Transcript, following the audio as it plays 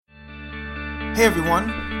Hey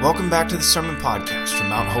everyone, welcome back to the Sermon Podcast from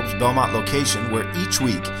Mount Hope's Belmont location, where each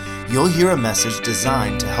week you'll hear a message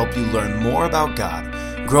designed to help you learn more about God,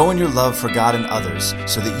 grow in your love for God and others,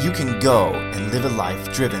 so that you can go and live a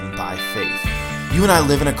life driven by faith. You and I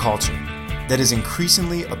live in a culture that is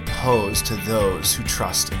increasingly opposed to those who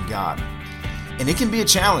trust in God. And it can be a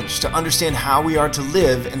challenge to understand how we are to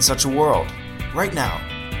live in such a world. Right now,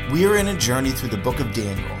 we are in a journey through the book of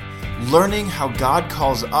Daniel, learning how God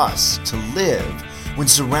calls us to live when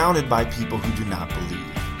surrounded by people who do not believe.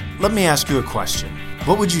 Let me ask you a question.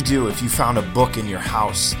 What would you do if you found a book in your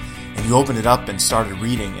house and you opened it up and started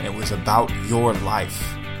reading and it was about your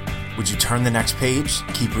life? Would you turn the next page,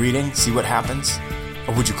 keep reading, see what happens?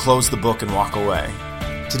 Or would you close the book and walk away?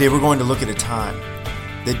 Today we're going to look at a time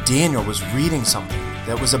that Daniel was reading something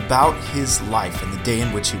that was about his life and the day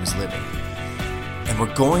in which he was living. And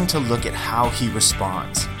we're going to look at how he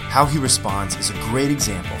responds. How he responds is a great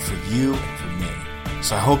example for you and for me.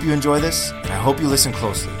 So I hope you enjoy this, and I hope you listen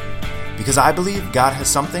closely, because I believe God has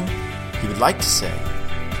something he would like to say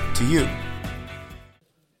to you.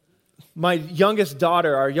 My youngest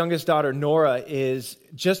daughter, our youngest daughter, Nora, is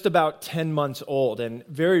just about 10 months old, and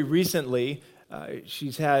very recently,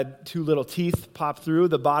 she's had two little teeth pop through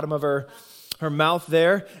the bottom of her mouth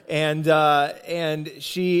there, and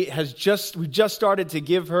we just started to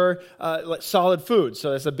give her solid food,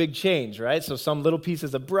 so that's a big change, right? So some little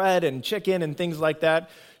pieces of bread and chicken and things like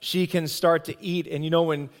that she can start to eat. And you know,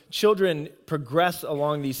 when children progress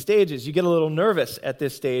along these stages, you get a little nervous at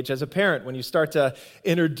this stage as a parent when you start to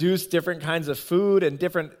introduce different kinds of food and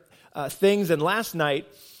different things. And last night,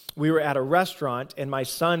 we were at a restaurant, and my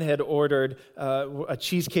son had ordered a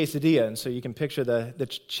cheese quesadilla, and so you can picture the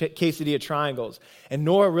quesadilla triangles. And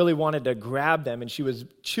Nora really wanted to grab them, and she was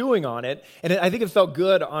chewing on it, and I think it felt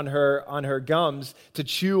good on her gums to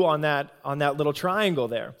chew on that little triangle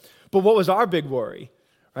there. But what was our big worry,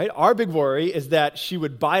 right? Our big worry is that she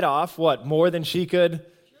would bite off more than she could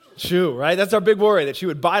chew, right? That's our big worry, that she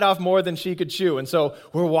would bite off more than she could chew. And so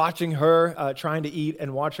we're watching her trying to eat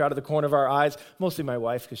and watch her out of the corner of our eyes, mostly my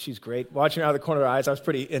wife, because she's great. Watching her out of the corner of her eyes, I was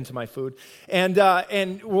pretty into my food. And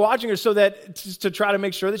we're watching her so that to try to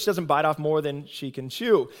make sure that she doesn't bite off more than she can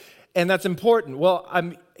chew. And that's important. Well,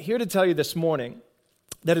 I'm here to tell you this morning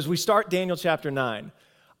that as we start Daniel chapter 9,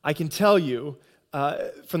 I can tell you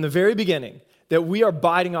from the very beginning that we are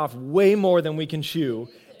biting off way more than we can chew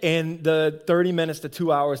in the 30 minutes to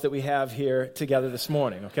 2 hours that we have here together this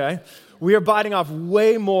morning, okay? We are biting off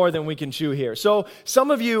way more than we can chew here. So some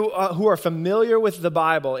of you who are familiar with the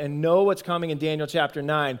Bible and know what's coming in Daniel chapter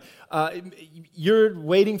 9, you're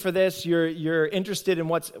waiting for this, you're interested in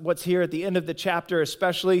what's here at the end of the chapter,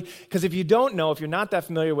 especially because if you don't know, if you're not that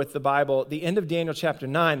familiar with the Bible, the end of Daniel chapter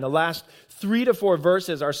 9, the last 3 to 4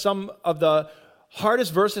 verses are some of the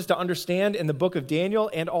hardest verses to understand in the book of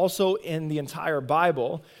Daniel and also in the entire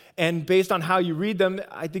Bible. And based on how you read them,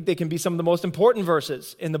 I think they can be some of the most important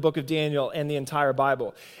verses in the book of Daniel and the entire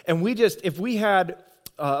Bible. And if we had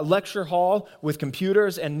a lecture hall with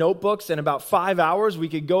computers and notebooks, in about 5 hours, we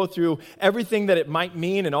could go through everything that it might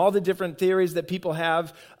mean and all the different theories that people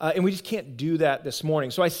have, and we just can't do that this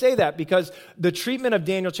morning. So I say that because the treatment of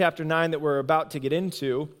Daniel chapter 9 that we're about to get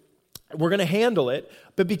into, we're going to handle it,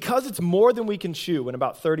 but because it's more than we can chew in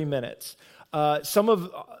about 30 minutes, some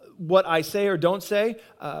of what I say or don't say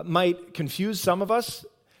might confuse some of us.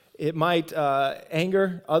 It might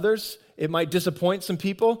anger others. It might disappoint some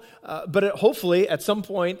people. But hopefully, at some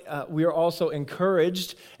point, we are also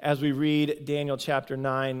encouraged as we read Daniel chapter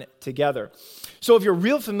 9 together. So if you're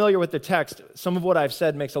real familiar with the text, some of what I've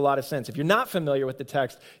said makes a lot of sense. If you're not familiar with the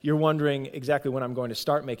text, you're wondering exactly when I'm going to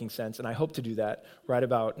start making sense, and I hope to do that right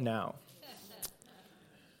about now.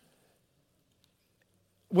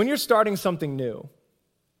 When you're starting something new,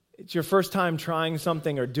 it's your first time trying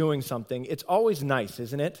something or doing something, it's always nice,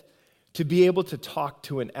 isn't it, to be able to talk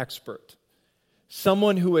to an expert,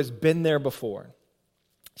 someone who has been there before,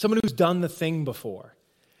 someone who's done the thing before.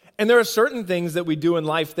 And there are certain things that we do in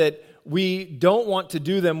life that we don't want to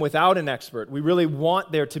do them without an expert. We really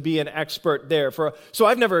want there to be an expert there. So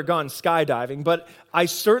I've never gone skydiving, but I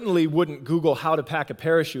certainly wouldn't Google how to pack a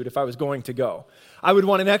parachute if I was going to go. I would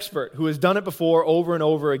want an expert who has done it before over and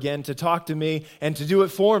over again to talk to me and to do it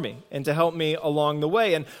for me and to help me along the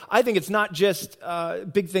way. And I think it's not just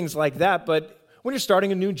big things like that, but When you're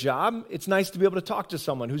starting a new job, it's nice to be able to talk to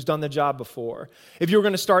someone who's done the job before. If you're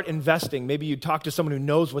going to start investing, maybe you talk to someone who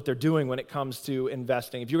knows what they're doing when it comes to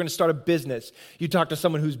investing. If you're going to start a business, you talk to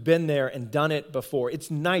someone who's been there and done it before. It's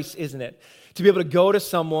nice, isn't it, to be able to go to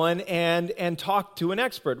someone and talk to an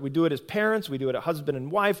expert. We do it as parents. We do it as husband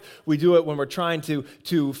and wife. We do it when we're trying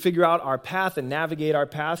to figure out our path and navigate our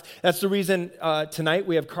path. That's the reason tonight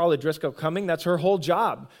we have Carla Driscoll coming. That's her whole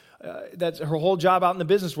job. That's her whole job out in the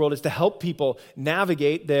business world, is to help people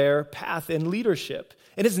navigate their path in leadership.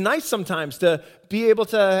 And it's nice sometimes to be able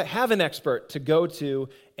to have an expert to go to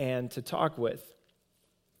and to talk with.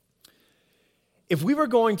 If we were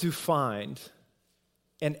going to find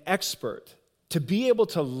an expert to be able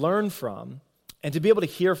to learn from and to be able to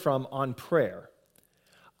hear from on prayer,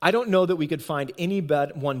 I don't know that we could find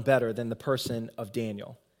anyone better than the person of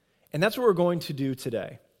Daniel. And that's what we're going to do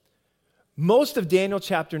today. Most of Daniel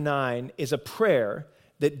chapter 9 is a prayer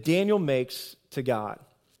that Daniel makes to God.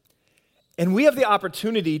 And we have the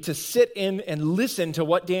opportunity to sit in and listen to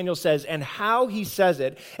what Daniel says and how he says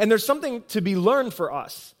it. And there's something to be learned for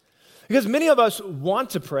us. Because many of us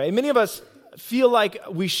want to pray. Many of us feel like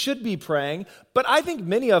we should be praying. But I think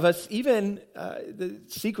many of us, even the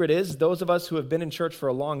secret is, those of us who have been in church for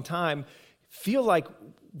a long time, feel like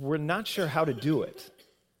we're not sure how to do it.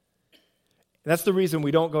 That's the reason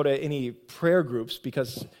we don't go to any prayer groups,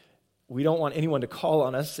 because we don't want anyone to call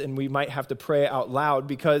on us and we might have to pray out loud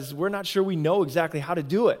because we're not sure we know exactly how to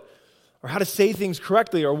do it or how to say things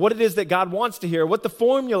correctly or what it is that God wants to hear, what the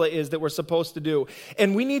formula is that we're supposed to do.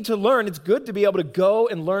 And we need to learn. It's good to be able to go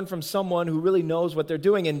and learn from someone who really knows what they're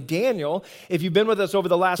doing. And Daniel, if you've been with us over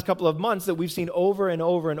the last couple of months, that we've seen over and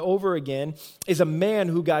over and over again, is a man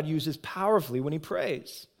who God uses powerfully when he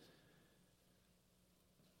prays.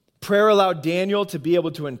 Prayer allowed Daniel to be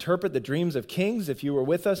able to interpret the dreams of kings, if you were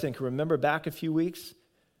with us and can remember back a few weeks.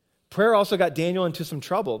 Prayer also got Daniel into some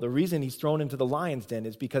trouble. The reason he's thrown into the lion's den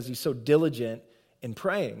is because he's so diligent in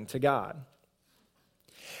praying to God.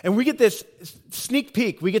 And we get this sneak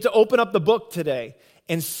peek. We get to open up the book today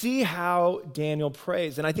and see how Daniel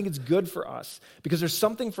prays. And I think it's good for us because there's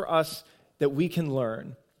something for us that we can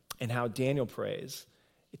learn in how Daniel prays.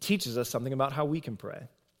 It teaches us something about how we can pray.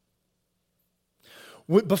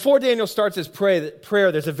 Before Daniel starts his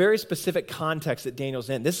prayer, there's a very specific context that Daniel's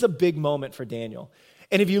in. This is a big moment for Daniel.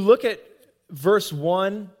 And if you look at verse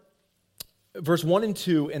 1 and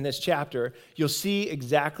 2 in this chapter, you'll see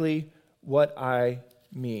exactly what I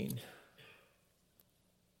mean.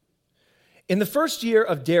 In the first year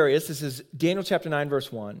of Darius, this is Daniel chapter 9,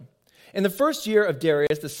 verse 1. In the first year of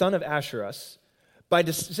Darius, the son of Ahasuerus, by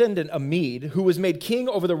descendant of Mede, who was made king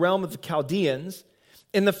over the realm of the Chaldeans,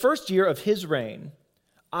 in the first year of his reign,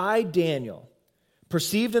 I, Daniel,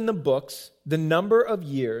 perceived in the books the number of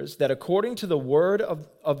years that according to the word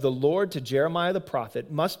of the Lord to Jeremiah the prophet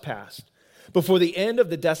must pass before the end of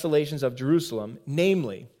the desolations of Jerusalem,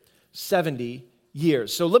 namely 70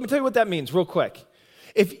 years. So let me tell you what that means real quick.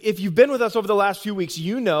 If you've been with us over the last few weeks,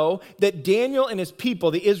 you know that Daniel and his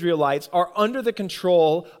people, the Israelites, are under the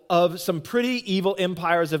control of some pretty evil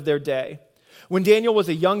empires of their day. When Daniel was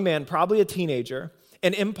a young man, probably a teenager,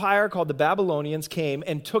 an empire called the Babylonians came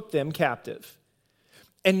and took them captive.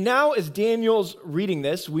 And now as Daniel's reading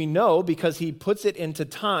this, we know because he puts it into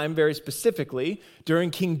time very specifically during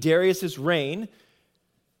King Darius' reign,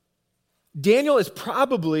 Daniel is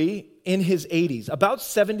probably in his 80s. About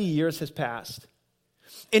 70 years has passed.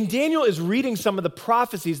 And Daniel is reading some of the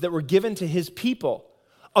prophecies that were given to his people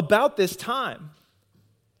about this time.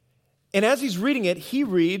 And as he's reading it, he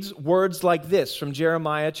reads words like this from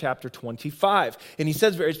Jeremiah chapter 25. And he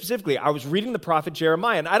says very specifically, I was reading the prophet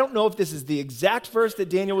Jeremiah. And I don't know if this is the exact verse that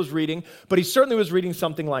Daniel was reading, but he certainly was reading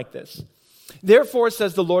something like this. Therefore,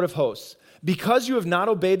 says the Lord of hosts, because you have not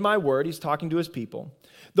obeyed my word, he's talking to his people,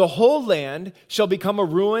 the whole land shall become a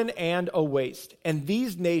ruin and a waste. And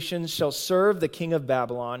these nations shall serve the king of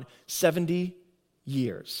Babylon 70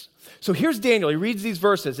 years. So here's Daniel. He reads these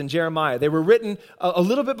verses in Jeremiah. They were written a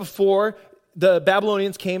little bit before the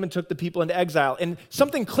Babylonians came and took the people into exile. And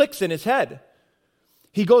something clicks in his head.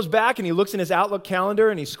 He goes back and he looks in his Outlook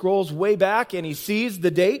calendar and he scrolls way back and he sees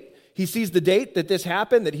the date. He sees the date that this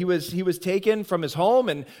happened, that he was taken from his home,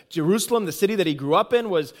 and Jerusalem, the city that he grew up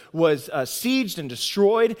in, was sieged and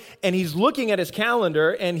destroyed. And he's looking at his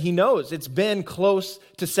calendar and he knows it's been close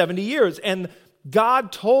to 70 years. And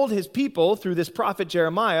God told his people through this prophet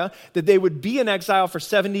Jeremiah that they would be in exile for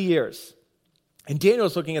 70 years. And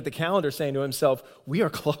Daniel's looking at the calendar saying to himself, we are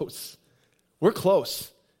close. We're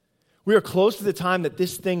close. We are close to the time that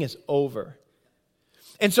this thing is over.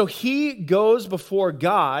 And so he goes before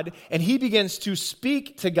God and he begins to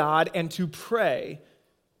speak to God and to pray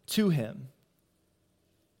to him.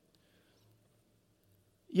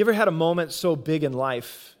 You ever had a moment so big in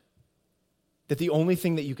life that the only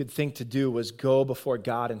thing that you could think to do was go before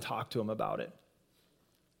God and talk to him about it?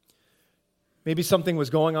 Maybe something was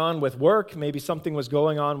going on with work. Maybe something was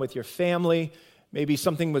going on with your family. Maybe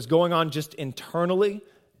something was going on just internally.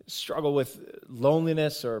 Struggle with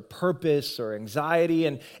loneliness or purpose or anxiety.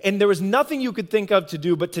 And there was nothing you could think of to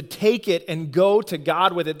do but to take it and go to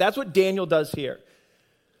God with it. That's what Daniel does here.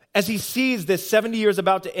 As he sees this 70 years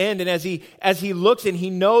about to end, and as he looks and he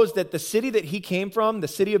knows that the city that he came from, the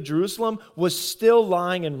city of Jerusalem, was still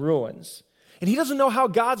lying in ruins. And he doesn't know how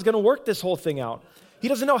God's going to work this whole thing out. He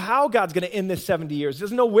doesn't know how God's going to end this 70 years. He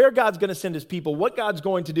doesn't know where God's going to send his people, what God's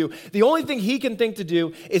going to do. The only thing he can think to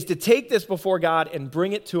do is to take this before God and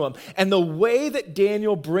bring it to him. And the way that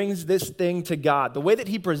Daniel brings this thing to God, the way that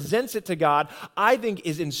he presents it to God, I think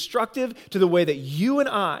is instructive to the way that you and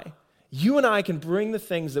I can bring the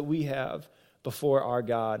things that we have before our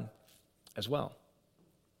God as well.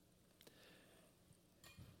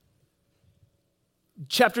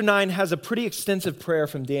 Chapter 9 has a pretty extensive prayer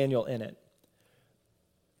from Daniel in it.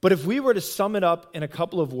 But if we were to sum it up in a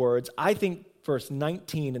couple of words, I think verse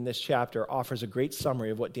 19 in this chapter offers a great summary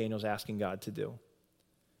of what Daniel's asking God to do.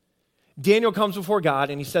 Daniel comes before God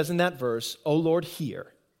and he says in that verse, "O Lord,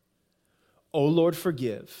 hear. O Lord,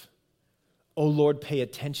 forgive. O Lord, pay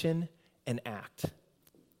attention and act."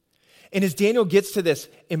 And as Daniel gets to this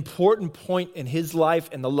important point in his life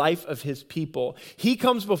and the life of his people, he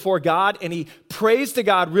comes before God and he prays to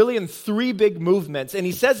God really in three big movements. And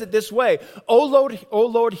he says it this way: O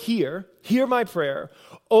Lord, hear my prayer.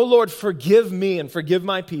 O Lord, forgive me and forgive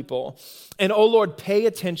my people. And O Lord, pay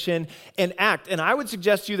attention and act. And I would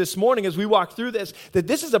suggest to you this morning as we walk through this, that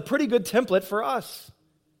this is a pretty good template for us.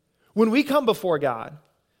 When we come before God,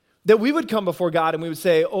 that we would come before God and we would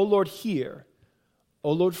say, "O Lord, hear.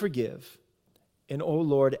 O Lord, forgive, and O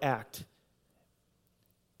Lord, act."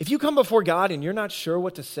 If you come before God and you're not sure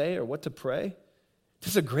what to say or what to pray, this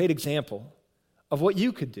is a great example of what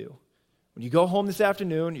you could do. When you go home this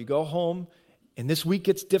afternoon, you go home, and this week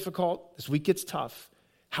gets difficult, this week gets tough,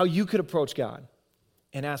 how you could approach God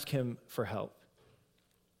and ask him for help.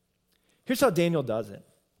 Here's how Daniel does it.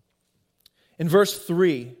 In verse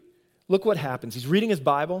 3, look what happens. He's reading his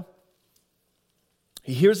Bible.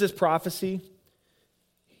 He hears this prophecy.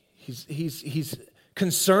 He's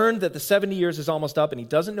concerned that the 70 years is almost up and he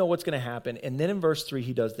doesn't know what's going to happen. And then in verse 3,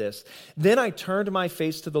 he does this. "Then I turned my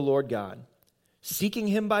face to the Lord God, seeking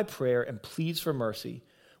him by prayer and pleas for mercy,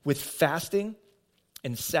 with fasting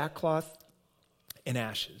and sackcloth and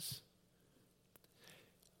ashes."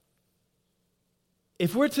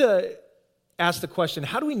 If we're to ask the question,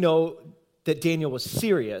 how do we know that Daniel was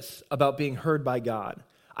serious about being heard by God?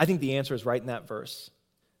 I think the answer is right in that verse.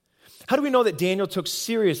 How do we know that Daniel took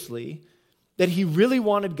seriously that he really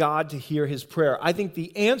wanted God to hear his prayer? I think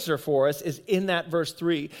the answer for us is in that verse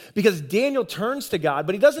 3, because Daniel turns to God,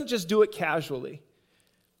 but he doesn't just do it casually.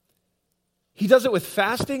 He does it with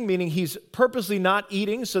fasting, meaning he's purposely not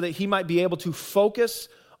eating so that he might be able to focus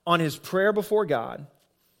on his prayer before God.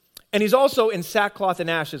 And he's also in sackcloth and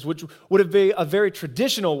ashes, which would be a very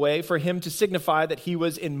traditional way for him to signify that he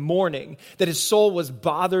was in mourning, that his soul was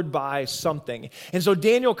bothered by something. And so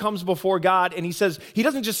Daniel comes before God and he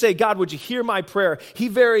doesn't just say, "God, would you hear my prayer?" He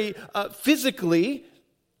very physically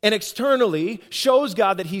and externally shows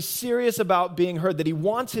God that he's serious about being heard, that he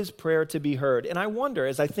wants his prayer to be heard. And I wonder,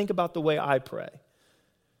 as I think about the way I pray,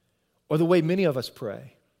 or the way many of us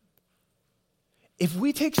pray, if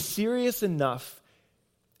we take serious enough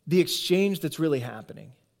the exchange that's really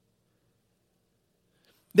happening.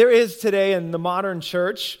 There is today in the modern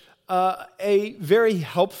church a very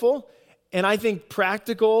helpful and I think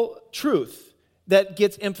practical truth that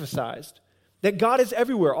gets emphasized, that God is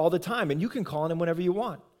everywhere all the time and you can call on him whenever you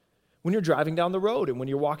want. When you're driving down the road and when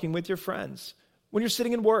you're walking with your friends, when you're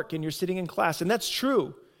sitting in work and you're sitting in class, and that's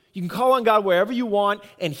true. You can call on God wherever you want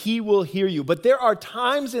and he will hear you. But there are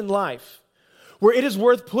times in life where it is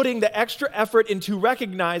worth putting the extra effort into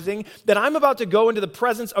recognizing that I'm about to go into the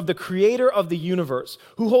presence of the creator of the universe,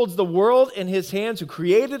 who holds the world in his hands, who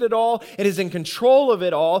created it all and is in control of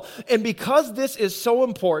it all. And because this is so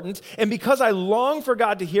important, and because I long for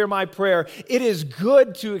God to hear my prayer, it is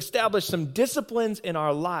good to establish some disciplines in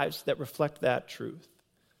our lives that reflect that truth.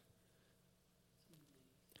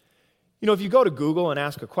 You know, if you go to Google and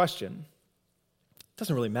ask a question, it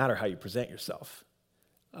doesn't really matter how you present yourself.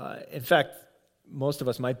 In fact, most of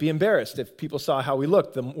us might be embarrassed if people saw how we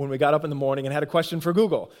looked when we got up in the morning and had a question for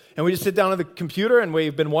Google. And we just sit down at the computer and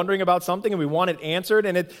we've been wondering about something and we want it answered.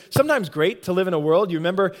 And it's sometimes great to live in a world. You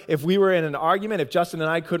remember if we were in an argument, if Justin and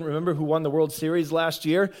I couldn't remember who won the World Series last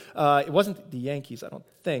year, it wasn't the Yankees, I don't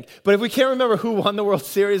think. But if we can't remember who won the World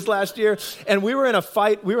Series last year, and we were in a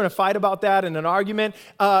fight about that in an argument,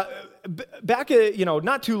 back,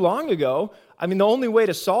 not too long ago, the only way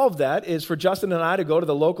to solve that is for Justin and I to go to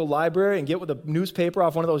the local library and get with a newspaper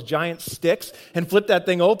off one of those giant sticks and flip that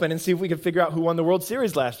thing open and see if we could figure out who won the World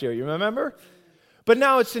Series last year. You remember? But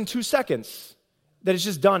now it's in 2 seconds that it's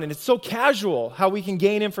just done. And it's so casual how we can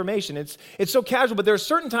gain information. It's so casual, but there are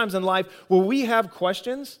certain times in life where we have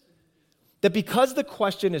questions that because the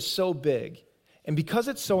question is so big and because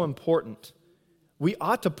it's so important, we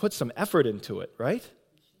ought to put some effort into it, right?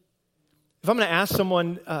 If I'm going to ask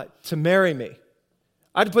someone to marry me,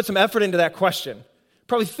 I have to put some effort into that question.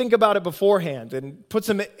 Probably think about it beforehand and put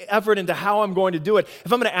some effort into how I'm going to do it.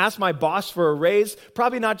 If I'm going to ask my boss for a raise,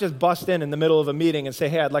 probably not just bust in the middle of a meeting and say,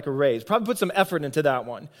 hey, I'd like a raise. Probably put some effort into that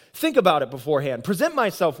one. Think about it beforehand. Present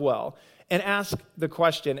myself well and ask the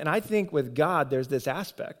question. And I think with God, there's this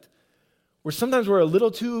aspect where sometimes we're a little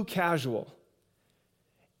too casual.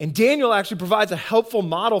 And Daniel actually provides a helpful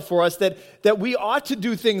model for us that we ought to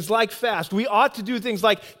do things like fast. We ought to do things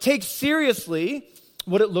like take seriously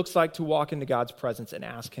what it looks like to walk into God's presence and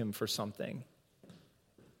ask him for something.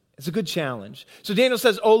 It's a good challenge. So Daniel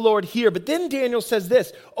says, oh Lord, hear. But then Daniel says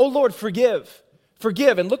this, oh Lord, forgive.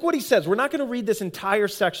 Forgive. And look what he says. We're not going to read this entire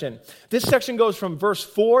section. This section goes from verse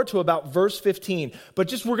 4 to about verse 15.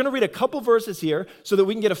 But we're going to read a couple verses here so that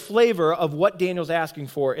we can get a flavor of what Daniel's asking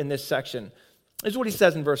for in this section. This is what he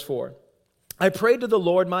says in verse 4. I prayed to the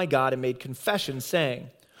Lord my God and made confession, saying,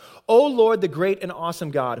 O Lord, the great and awesome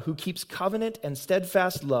God, who keeps covenant and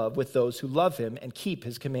steadfast love with those who love him and keep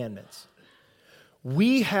his commandments.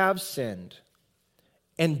 We have sinned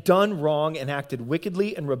and done wrong and acted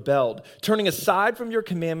wickedly and rebelled, turning aside from your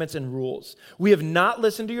commandments and rules. We have not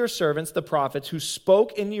listened to your servants, the prophets, who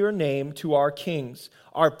spoke in your name to our kings,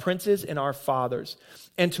 our princes, and our fathers,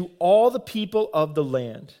 and to all the people of the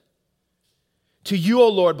land. To you, O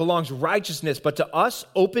Lord, belongs righteousness, but to us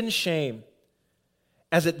open shame.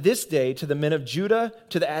 As at this day, to the men of Judah,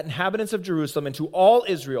 to the inhabitants of Jerusalem, and to all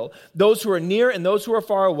Israel, those who are near and those who are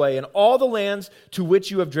far away, and all the lands to which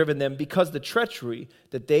you have driven them, because the treachery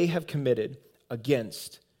that they have committed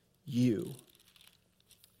against you.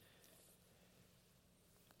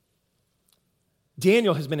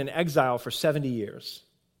 Daniel has been in exile for 70 years.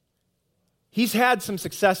 He's had some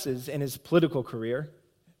successes in his political career,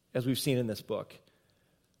 as we've seen in this book.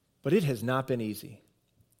 But it has not been easy.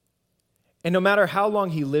 And no matter how long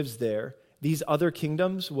he lives there, these other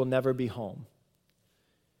kingdoms will never be home.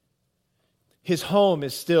 His home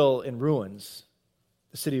is still in ruins,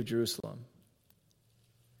 the city of Jerusalem.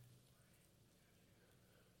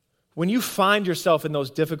 When you find yourself in those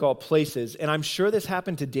difficult places, and I'm sure this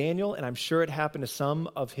happened to Daniel, and I'm sure it happened to some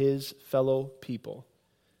of his fellow people,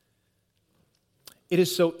 it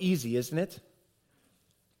is so easy, isn't it?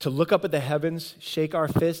 To look up at the heavens, shake our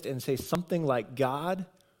fist, and say something like, God,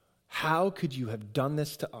 how could you have done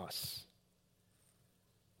this to us?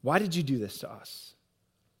 Why did you do this to us?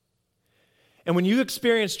 And when you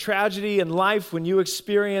experience tragedy in life, when you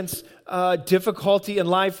experience difficulty in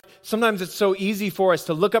life, sometimes it's so easy for us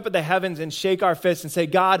to look up at the heavens and shake our fists and say,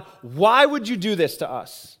 God, why would you do this to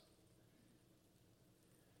us?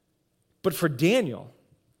 But for Daniel,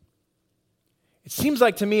 it seems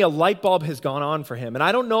like to me a light bulb has gone on for him. And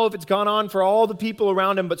I don't know if it's gone on for all the people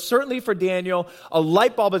around him, but certainly for Daniel, a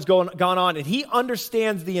light bulb has gone on, and he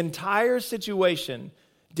understands the entire situation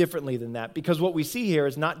differently than that. Because what we see here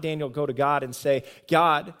is not Daniel go to God and say,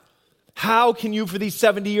 God, how can you for these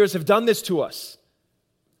 70 years have done this to us?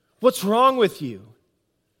 What's wrong with you?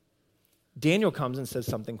 Daniel comes and says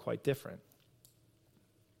something quite different.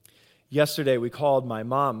 Yesterday we called my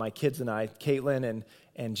mom, my kids and I, Caitlin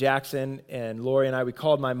and Jackson and Lori and I, we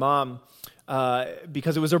called my mom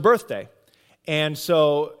because it was her birthday. And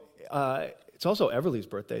so it's also Everly's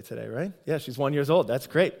birthday today, right? Yeah, she's 1 year old. That's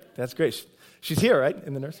great. That's great. She's here, right,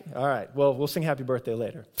 in the nursery? All right. Well, we'll sing happy birthday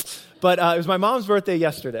later. But it was my mom's birthday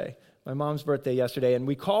yesterday. And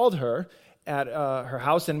we called her at her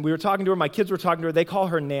house, and we were talking to her. My kids were talking to her. They call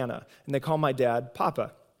her Nana, and they call my dad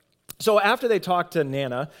Papa. So after they talked to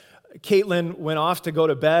Nana, Caitlin went off to go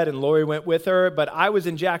to bed, and Lori went with her, but I was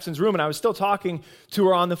in Jackson's room, and I was still talking to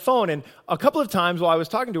her on the phone, and a couple of times while I was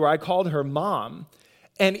talking to her, I called her Mom,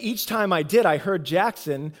 and each time I did, I heard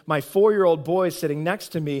Jackson, my 4-year-old boy sitting next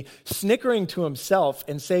to me, snickering to himself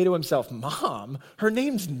and say to himself, Mom, her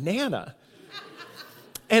name's Nana.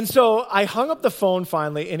 And so I hung up the phone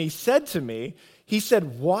finally, and he said to me,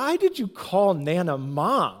 why did you call Nana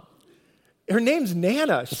Mom? Her name's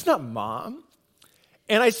Nana. She's not Mom.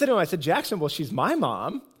 And I said to him, Jackson, well, she's my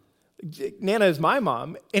mom. Nana is my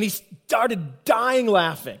mom. And he started dying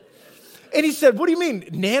laughing. And he said, what do you mean?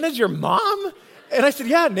 Nana's your mom? And I said,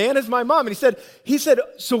 yeah, Nana's my mom. And he said,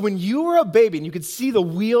 so when you were a baby, and you could see the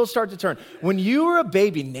wheels start to turn, when you were a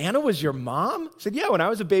baby, Nana was your mom? I said, yeah, when I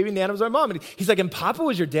was a baby, Nana was my mom. And he's like, and Papa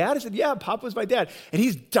was your dad? I said, yeah, Papa was my dad. And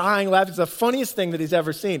he's dying laughing. It's the funniest thing that he's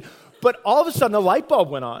ever seen. But all of a sudden, the light bulb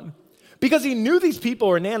went on. Because he knew these people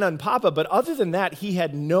were Nana and Papa, but other than that, he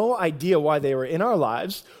had no idea why they were in our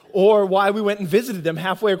lives or why we went and visited them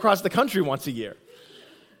halfway across the country once a year.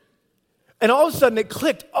 And all of a sudden, it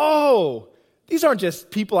clicked, oh, these aren't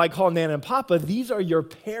just people I call Nana and Papa. These are your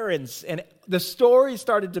parents. And the story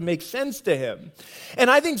started to make sense to him. And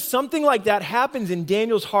I think something like that happens in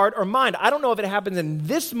Daniel's heart or mind. I don't know if it happens in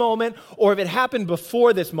this moment or if it happened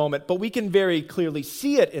before this moment, but we can very clearly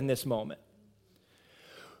see it in this moment.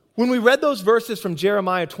 When we read those verses from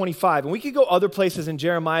Jeremiah 25, and we could go other places in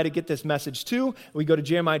Jeremiah to get this message too. We go to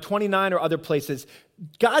Jeremiah 29 or other places.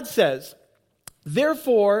 God says,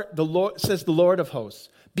 therefore, says the Lord of hosts,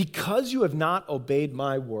 because you have not obeyed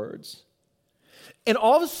my words. And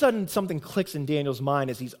all of a sudden, something clicks in Daniel's mind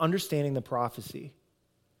as he's understanding the prophecy.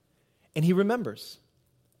 And he remembers.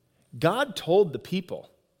 God told the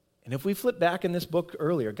people, and if we flip back in this book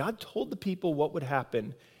earlier, God told the people what would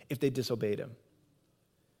happen if they disobeyed him.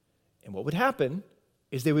 And what would happen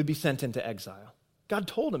is they would be sent into exile. God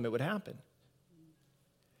told him it would happen.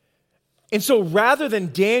 And so rather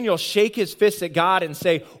than Daniel shake his fist at God and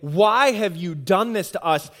say, why have you done this to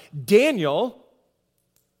us? Daniel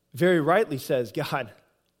very rightly says, God,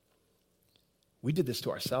 we did this to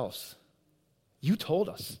ourselves. You told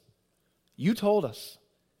us. You told us.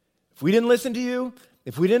 If we didn't listen to you,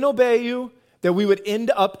 if we didn't obey you, that we would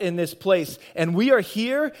end up in this place. And we are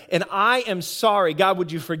here, and I am sorry. God,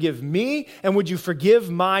 would you forgive me, and would you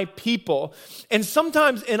forgive my people? And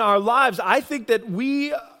sometimes in our lives, I think that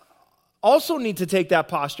we also need to take that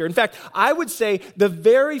posture. In fact, I would say the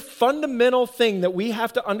very fundamental thing that we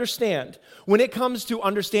have to understand when it comes to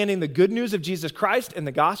understanding the good news of Jesus Christ and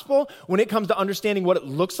the gospel, when it comes to understanding what it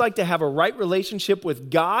looks like to have a right relationship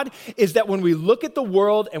with God, is that when we look at the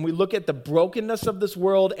world and we look at the brokenness of this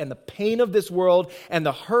world and the pain of this world and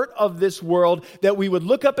the hurt of this world, that we would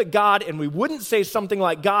look up at God and we wouldn't say something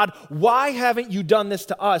like, God, why haven't you done this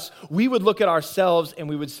to us? We would look at ourselves and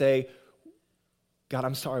we would say, God,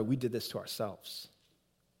 I'm sorry, we did this to ourselves.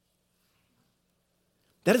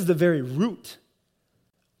 That is the very root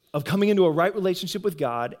of coming into a right relationship with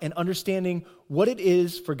God and understanding what it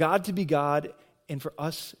is for God to be God and for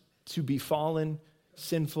us to be fallen,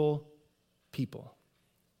 sinful people.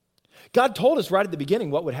 God told us right at the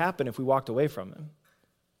beginning what would happen if we walked away from him.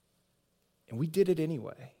 And we did it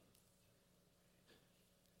anyway.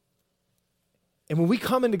 And when we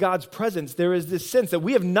come into God's presence, there is this sense that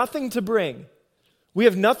we have nothing to bring. We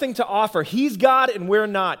have nothing to offer. He's God and we're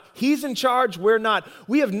not. He's in charge, we're not.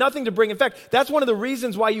 We have nothing to bring. In fact, that's one of the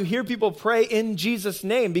reasons why you hear people pray in Jesus'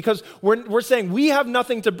 name, because we're saying we have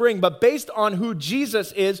nothing to bring, but based on who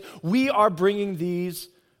Jesus is, we are bringing these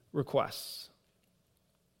requests.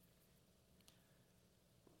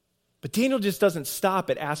 But Daniel just doesn't stop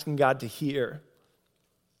at asking God to hear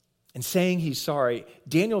and saying he's sorry.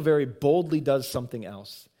 Daniel very boldly does something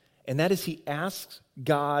else, and that is he asks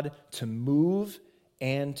God to move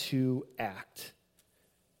and to act.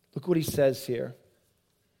 Look what he says here.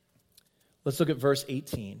 Let's look at verse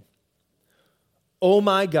 18. Oh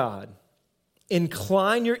my God,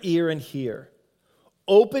 incline your ear and hear.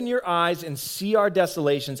 Open your eyes and see our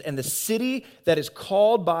desolations and the city that is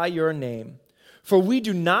called by your name. For we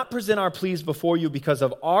do not present our pleas before you because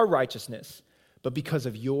of our righteousness, but because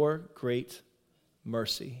of your great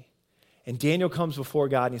mercy. And Daniel comes before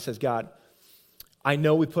God and he says, God, I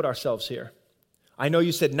know we put ourselves here. I know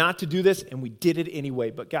you said not to do this, and we did it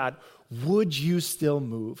anyway. But God, would you still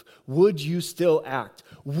move? Would you still act?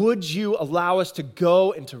 Would you allow us to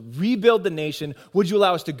go and to rebuild the nation? Would you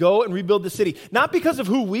allow us to go and rebuild the city? Not because of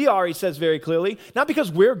who we are, he says very clearly. Not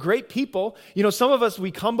because we're great people. You know, some of us,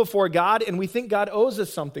 we come before God and we think God owes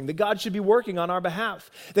us something, that God should be working on our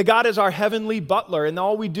behalf, that God is our heavenly butler, and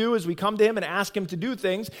all we do is we come to him and ask him to do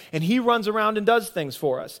things, and he runs around and does things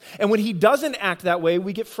for us. And when he doesn't act that way,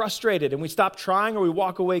 we get frustrated and we stop trying or we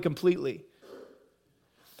walk away completely.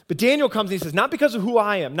 But Daniel comes and he says, not because of who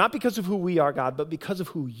I am, not because of who we are, God, but because of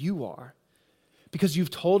who you are. Because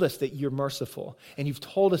you've told us that you're merciful, and you've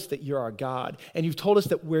told us that you're our God, and you've told us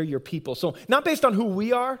that we're your people. So not based on who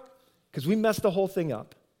we are, because we messed the whole thing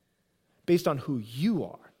up. based on who you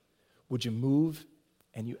are, would you move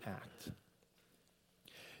and you act?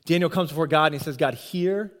 Daniel comes before God and he says, God,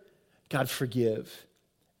 hear, God, forgive,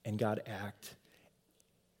 and God, act.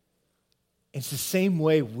 It's the same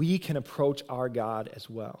way we can approach our God as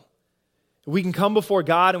well. We can come before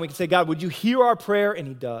God and we can say, God, would you hear our prayer? And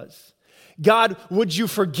he does. God, would you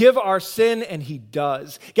forgive our sin? And he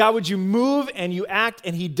does. God, would you move and you act?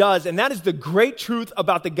 And he does. And that is the great truth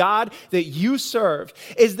about the God that you serve,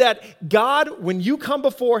 is that God, when you come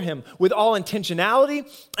before him with all intentionality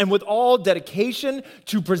and with all dedication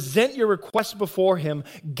to present your request before him,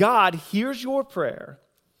 God hears your prayer.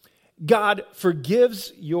 God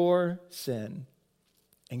forgives your sin.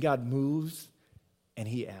 And God moves and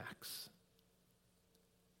he acts.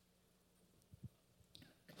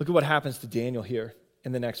 Look at what happens to Daniel here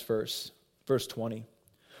in the next verse, verse 20.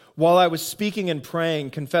 While I was speaking and praying,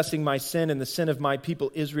 confessing my sin and the sin of my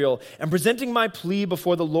people Israel, and presenting my plea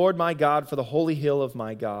before the Lord my God for the holy hill of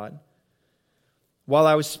my God. While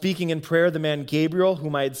I was speaking in prayer, the man Gabriel,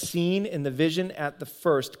 whom I had seen in the vision at the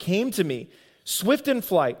first, came to me, swift in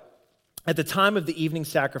flight, at the time of the evening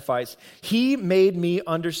sacrifice. He made me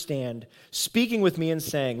understand, speaking with me and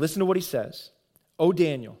saying, listen to what he says, O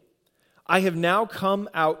Daniel, I have now come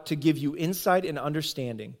out to give you insight and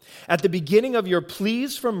understanding. At the beginning of your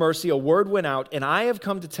pleas for mercy, a word went out, and I have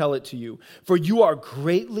come to tell it to you, for you are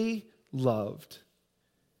greatly loved.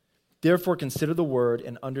 Therefore, consider the word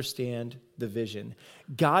and understand the vision.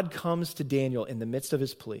 God comes to Daniel in the midst of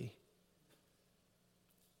his plea.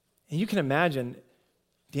 And you can imagine,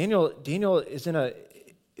 Daniel is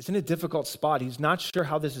in a difficult spot. He's not sure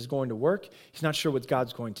how this is going to work. He's not sure what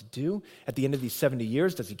God's going to do. At the end of these 70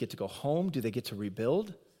 years, does he get to go home? Do they get to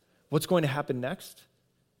rebuild? What's going to happen next?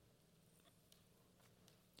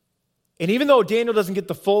 And even though Daniel doesn't get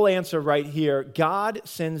the full answer right here, God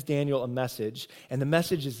sends Daniel a message, and the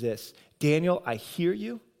message is this: Daniel, I hear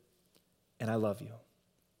you, and I love you.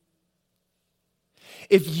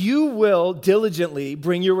 If you will diligently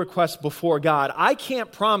bring your request before God, I can't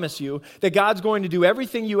promise you that God's going to do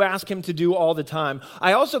everything you ask him to do all the time.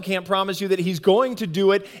 I also can't promise you that he's going to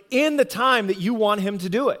do it in the time that you want him to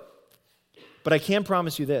do it. But I can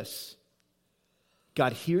promise you this: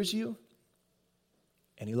 God hears you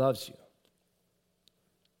and he loves you.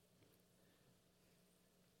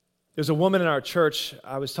 There's a woman in our church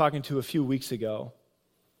I was talking to a few weeks ago,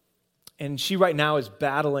 and she right now is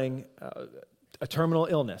battling a terminal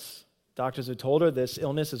illness. Doctors have told her this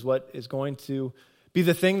illness is what is going to be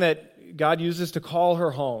the thing that God uses to call her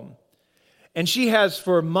home. And she has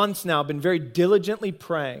for months now been very diligently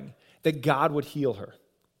praying that God would heal her.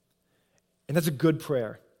 And that's a good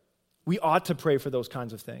prayer. We ought to pray for those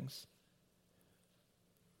kinds of things.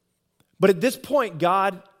 But at this point,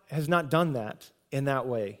 God has not done that in that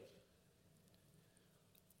way.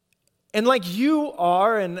 And like you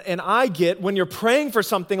are and I get, when you're praying for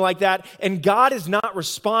something like that and God is not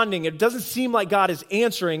responding, it doesn't seem like God is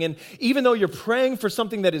answering. And even though you're praying for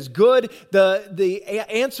something that is good, the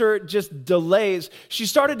answer just delays. She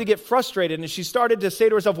started to get frustrated and she started to say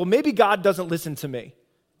to herself, well, maybe God doesn't listen to me.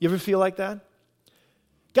 You ever feel like that?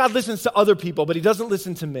 God listens to other people, but he doesn't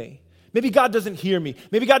listen to me. Maybe God doesn't hear me.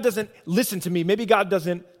 Maybe God doesn't listen to me. Maybe God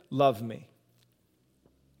doesn't love me.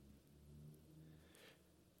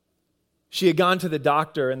 She had gone to the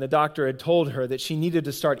doctor, and the doctor had told her that she needed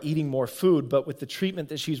to start eating more food, but with the treatment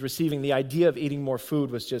that she's receiving, the idea of eating more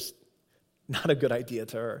food was just not a good idea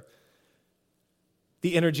to her.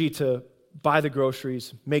 The energy to buy the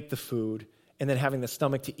groceries, make the food, and then having the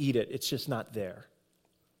stomach to eat it, it's just not there.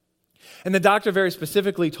 And the doctor very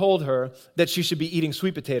specifically told her that she should be eating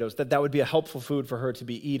sweet potatoes, that would be a helpful food for her to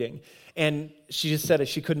be eating. And she just said that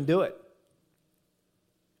she couldn't do it.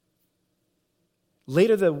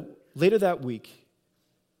 Later that week,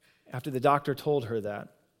 after the doctor told her that,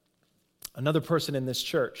 another person in this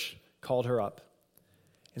church called her up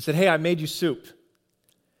and said, hey, I made you soup.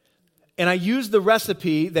 And I used the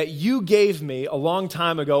recipe that you gave me a long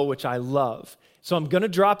time ago, which I love. So I'm going to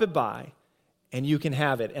drop it by, and you can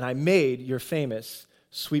have it. And I made your famous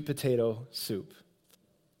sweet potato soup.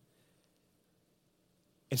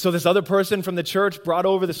 And so this other person from the church brought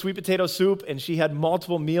over the sweet potato soup, and she had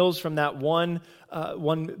multiple meals from that one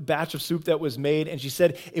batch of soup that was made. And she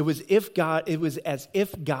said, it was as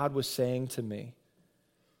if God was saying to me,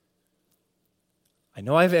 I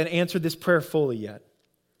know I haven't answered this prayer fully yet.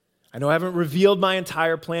 I know I haven't revealed my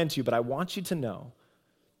entire plan to you, but I want you to know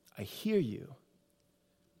I hear you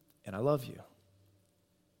and I love you.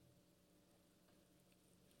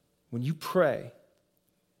 When you pray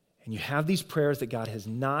and you have these prayers that God has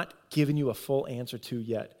not given you a full answer to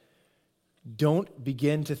yet, Don't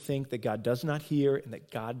begin to think that God does not hear and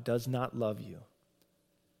that God does not love you.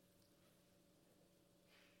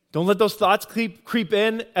 Don't let those thoughts creep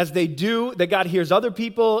in as they do, that God hears other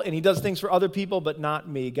people and he does things for other people, but not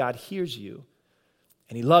me. God hears you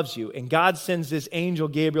and he loves you. And God sends this angel,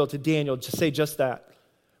 Gabriel, to Daniel to say just that.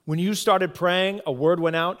 When you started praying, a word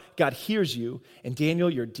went out. God hears you. And Daniel,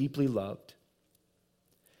 you're deeply loved.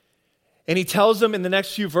 And he tells them in the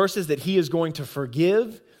next few verses that he is going to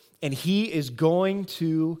forgive and he is going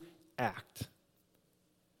to act.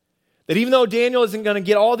 That even though Daniel isn't going to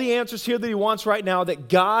get all the answers here that he wants right now, that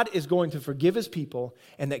God is going to forgive his people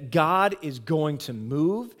and that God is going to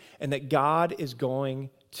move and that God is going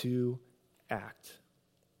to act.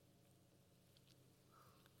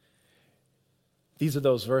 These are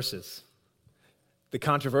those verses. The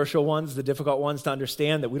controversial ones, the difficult ones to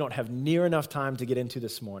understand that we don't have near enough time to get into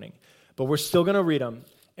this morning. But we're still going to read them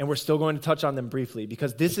and we're still going to touch on them briefly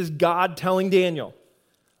because this is God telling Daniel,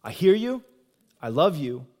 I hear you, I love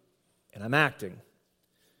you, and I'm acting.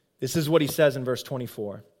 This is what he says in verse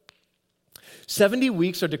 24. 70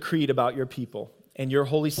 weeks are decreed about your people and your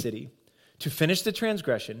holy city to finish the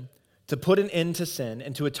transgression, to put an end to sin,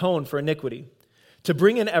 and to atone for iniquity, to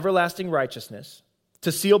bring in everlasting righteousness,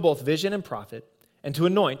 to seal both vision and prophet, and to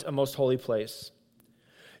anoint a most holy place.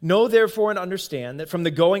 Know therefore and understand that from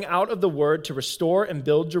the going out of the word to restore and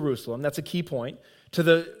build Jerusalem, that's a key point, to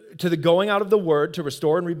the going out of the word to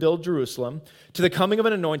restore and rebuild Jerusalem, to the coming of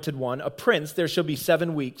an anointed one, a prince, there shall be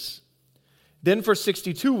 7 weeks. Then for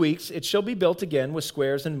 62 weeks it shall be built again with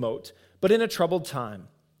squares and moat, but in a troubled time.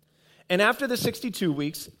 And after the 62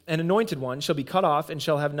 weeks, an anointed one shall be cut off and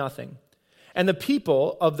shall have nothing. And the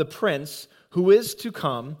people of the prince who is to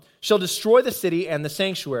come shall destroy the city and the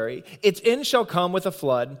sanctuary. Its end shall come with a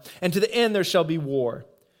flood, and to the end there shall be war.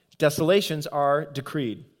 Desolations are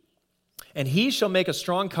decreed. And he shall make a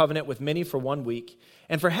strong covenant with many for 1 week.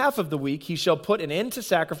 And for half of the week he shall put an end to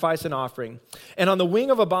sacrifice and offering. And on the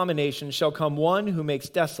wing of abomination shall come one who makes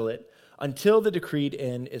desolate until the decreed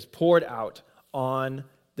end is poured out on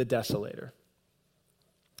the desolator.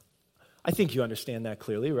 I think you understand that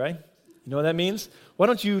clearly, right? You know what that means? Why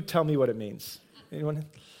don't you tell me what it means? Anyone?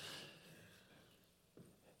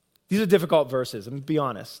 These are difficult verses, I'm going to be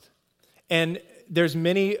honest. And there's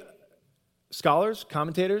many scholars,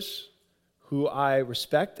 commentators, who I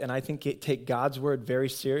respect and I think take God's word very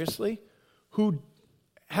seriously, who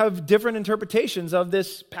have different interpretations of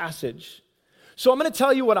this passage. So I'm going to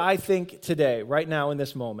tell you what I think today, right now in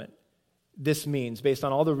this moment, this means based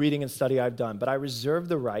on all the reading and study I've done. But I reserve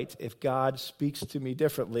the right, if God speaks to me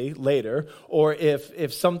differently later, or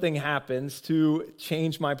if something happens, to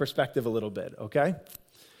change my perspective a little bit, okay?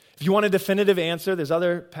 If you want a definitive answer, there's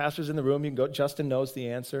other pastors in the room. You can go, Justin knows the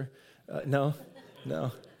answer. No.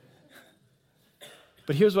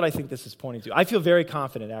 But here's what I think this is pointing to. I feel very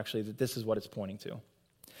confident, actually, that this is what it's pointing to.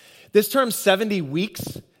 This term 70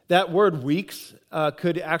 weeks, that word weeks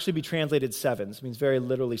could actually be translated sevens. It means very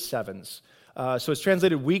literally sevens. So it's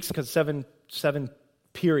translated weeks because seven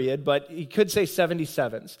period, but you could say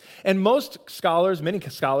 77s. And most scholars, many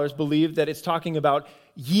scholars, believe that it's talking about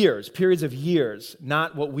years, periods of years,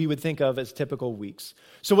 not what we would think of as typical weeks.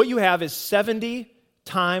 So what you have is 70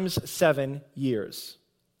 times 7 years.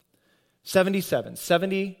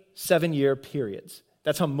 77-year periods.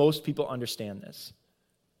 That's how most people understand this.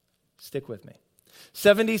 Stick with me.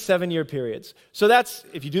 77-year periods. So that's,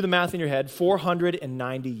 if you do the math in your head,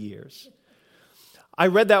 490 years. I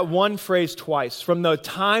read that one phrase twice. From the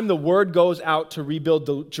time the word goes out to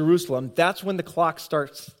rebuild Jerusalem, that's when the clock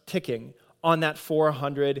starts ticking on that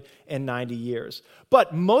 490 years.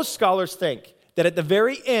 But most scholars think that at the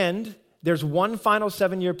very end, there's one final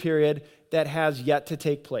 7-year period that has yet to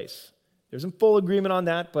take place. There's some full agreement on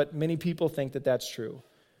that, but many people think that that's true.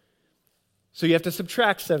 So you have to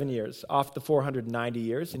subtract 7 years off the 490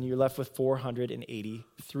 years, and you're left with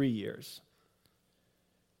 483 years.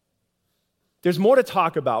 There's more to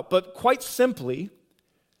talk about, but quite simply,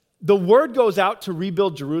 the word goes out to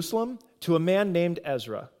rebuild Jerusalem to a man named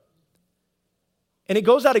Ezra. And it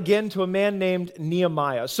goes out again to a man named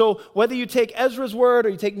Nehemiah. So whether you take Ezra's word or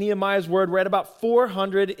you take Nehemiah's word, we're at about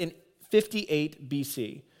 458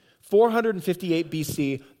 BC. 458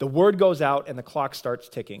 BC, the word goes out and the clock starts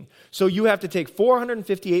ticking. So you have to take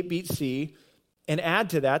 458 BC and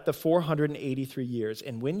add to that the 483 years.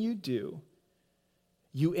 And when you do,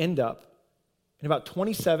 you end up in about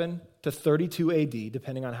 27 to 32 AD,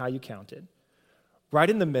 depending on how you count it, right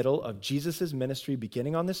in the middle of Jesus' ministry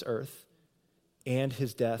beginning on this earth and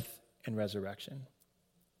his death and resurrection.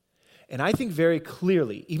 And I think very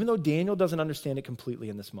clearly, even though Daniel doesn't understand it completely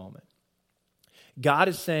in this moment, God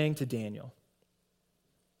is saying to Daniel,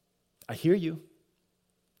 I hear you.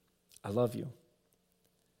 I love you.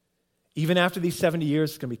 Even after these 70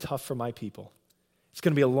 years, it's going to be tough for my people. It's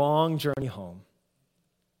going to be a long journey home.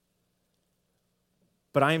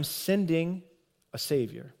 But I am sending a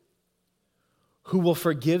Savior who will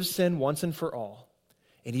forgive sin once and for all.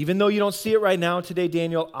 And even though you don't see it right now today,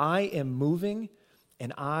 Daniel, I am moving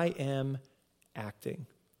and I am acting.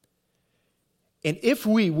 And if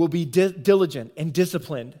we will be diligent and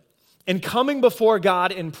disciplined and coming before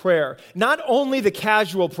God in prayer, not only the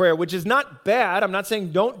casual prayer, which is not bad, I'm not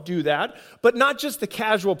saying don't do that, but not just the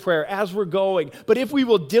casual prayer as we're going, but if we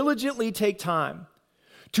will diligently take time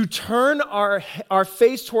to turn our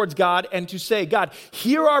face towards God and to say, God,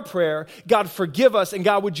 hear our prayer, God, forgive us, and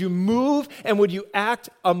God, would you move and would you act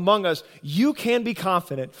among us? You can be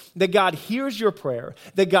confident that God hears your prayer,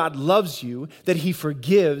 that God loves you, that he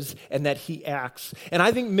forgives, and that he acts. And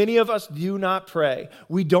I think many of us do not pray.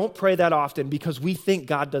 We don't pray that often because we think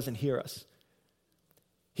God doesn't hear us.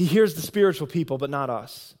 He hears the spiritual people, but not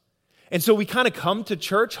us. And so we kind of come to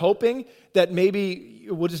church hoping that maybe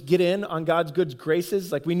we'll just get in on God's good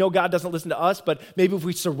graces. Like we know God doesn't listen to us, but maybe if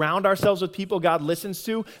we surround ourselves with people God listens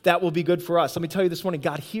to, that will be good for us. Let me tell you this morning,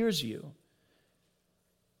 God hears you.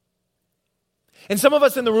 And some of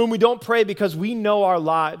us in the room, we don't pray because we know our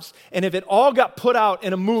lives. And if it all got put out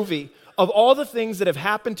in a movie of all the things that have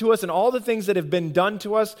happened to us and all the things that have been done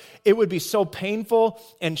to us, it would be so painful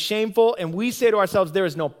and shameful. And we say to ourselves, there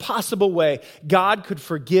is no possible way God could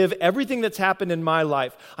forgive everything that's happened in my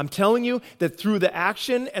life. I'm telling you that through the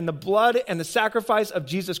action and the blood and the sacrifice of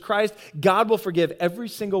Jesus Christ, God will forgive every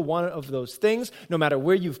single one of those things, no matter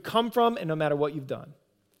where you've come from and no matter what you've done.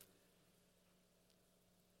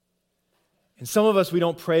 And some of us, we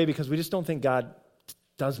don't pray because we just don't think God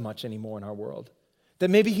does much anymore in our world. That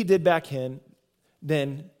maybe he did back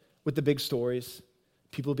then with the big stories,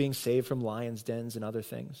 people being saved from lions' dens and other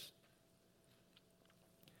things.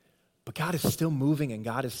 But God is still moving and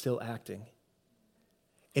God is still acting.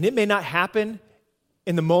 And it may not happen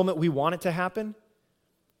in the moment we want it to happen.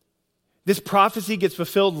 This prophecy gets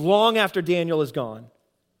fulfilled long after Daniel is gone.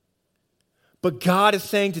 But God is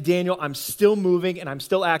saying to Daniel, I'm still moving and I'm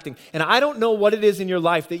still acting. And I don't know what it is in your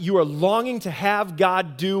life that you are longing to have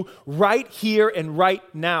God do right here and right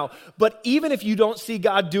now. But even if you don't see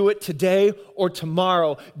God do it today or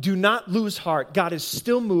tomorrow, do not lose heart. God is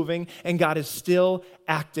still moving and God is still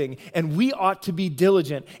acting. And we ought to be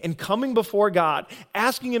diligent in coming before God,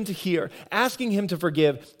 asking him to hear, asking him to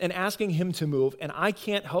forgive, and asking him to move. And I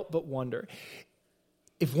can't help but wonder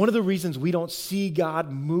if one of the reasons we don't see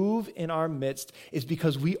God move in our midst is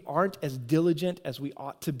because we aren't as diligent as we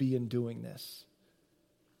ought to be in doing this.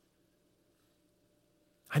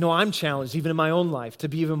 I know I'm challenged, even in my own life, to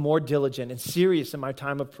be even more diligent and serious in my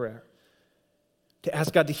time of prayer, to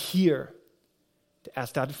ask God to hear, to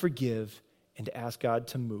ask God to forgive, and to ask God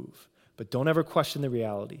to move. But don't ever question the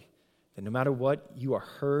reality that no matter what, you are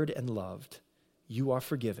heard and loved, you are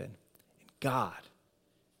forgiven, and God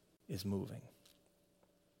is moving.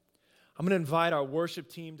 I'm going to invite our worship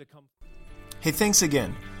team to come. Hey, thanks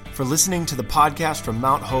again for listening to the podcast from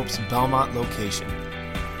Mount Hope's Belmont location.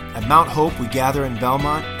 At Mount Hope, we gather in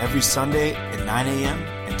Belmont every Sunday at 9 a.m.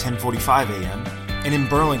 and 10:45 a.m., and in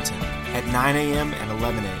Burlington at 9 a.m. and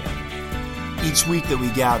 11 a.m. Each week that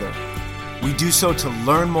we gather, we do so to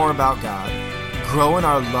learn more about God, grow in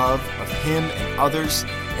our love of Him and others,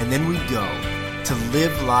 and then we go to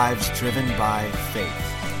live lives driven by faith.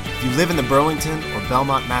 If you live in the Burlington or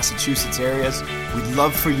Belmont, Massachusetts areas, we'd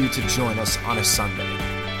love for you to join us on a Sunday.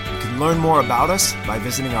 You can learn more about us by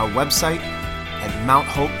visiting our website at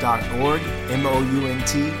mounthope.org,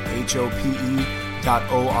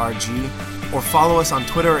 mounthhope.org, or follow us on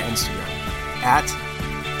Twitter or Instagram at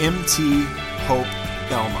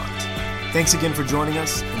mthopebelmont. Thanks again for joining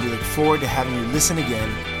us, and we look forward to having you listen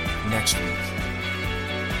again next week.